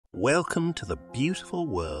Welcome to the beautiful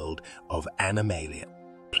world of Animalia.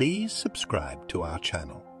 Please subscribe to our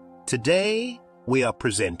channel. Today, we are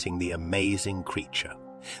presenting the amazing creature,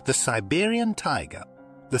 the Siberian tiger.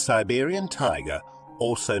 The Siberian tiger,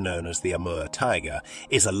 also known as the Amur tiger,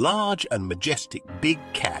 is a large and majestic big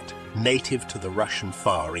cat native to the Russian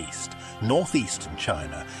Far East, northeastern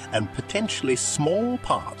China, and potentially small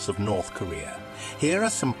parts of North Korea. Here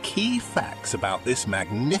are some key facts about this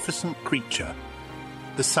magnificent creature.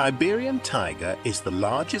 The Siberian tiger is the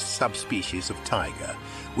largest subspecies of tiger,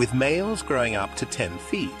 with males growing up to 10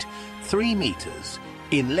 feet, 3 meters,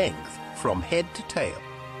 in length from head to tail.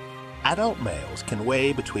 Adult males can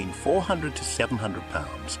weigh between 400 to 700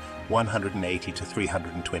 pounds, 180 to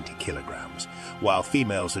 320 kilograms, while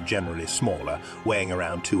females are generally smaller, weighing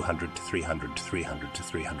around 200 to 300 to 300 to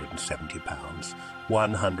 370 pounds,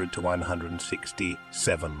 100 to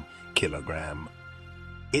 167 kilogram.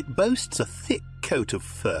 It boasts a thick coat of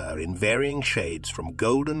fur in varying shades from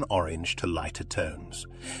golden orange to lighter tones.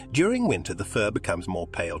 During winter, the fur becomes more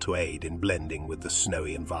pale to aid in blending with the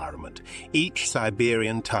snowy environment. Each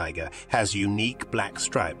Siberian tiger has unique black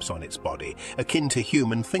stripes on its body, akin to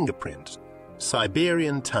human fingerprints.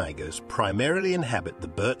 Siberian tigers primarily inhabit the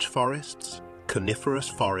birch forests, coniferous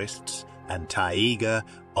forests, and taiga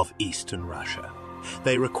of eastern Russia.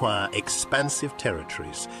 They require expansive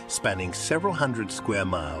territories spanning several hundred square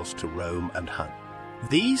miles to roam and hunt.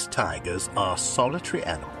 These tigers are solitary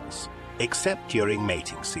animals, except during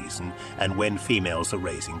mating season and when females are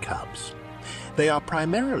raising cubs. They are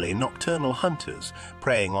primarily nocturnal hunters,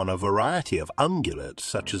 preying on a variety of ungulates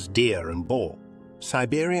such as deer and boar.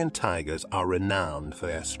 Siberian tigers are renowned for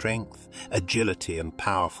their strength, agility, and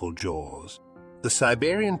powerful jaws. The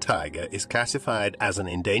Siberian tiger is classified as an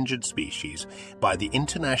endangered species by the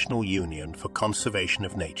International Union for Conservation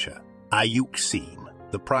of Nature, IUCN.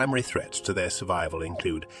 The primary threats to their survival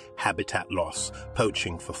include habitat loss,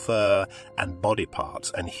 poaching for fur and body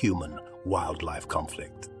parts, and human-wildlife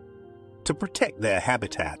conflict. To protect their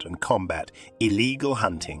habitat and combat illegal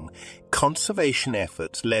hunting, conservation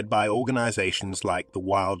efforts led by organizations like the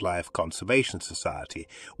Wildlife Conservation Society,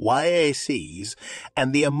 YACs,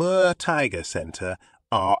 and the Amur Tiger Center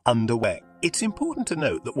are underway. It's important to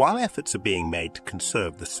note that while efforts are being made to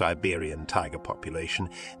conserve the Siberian tiger population,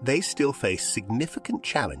 they still face significant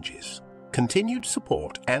challenges. Continued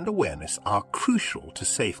support and awareness are crucial to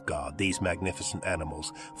safeguard these magnificent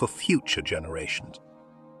animals for future generations.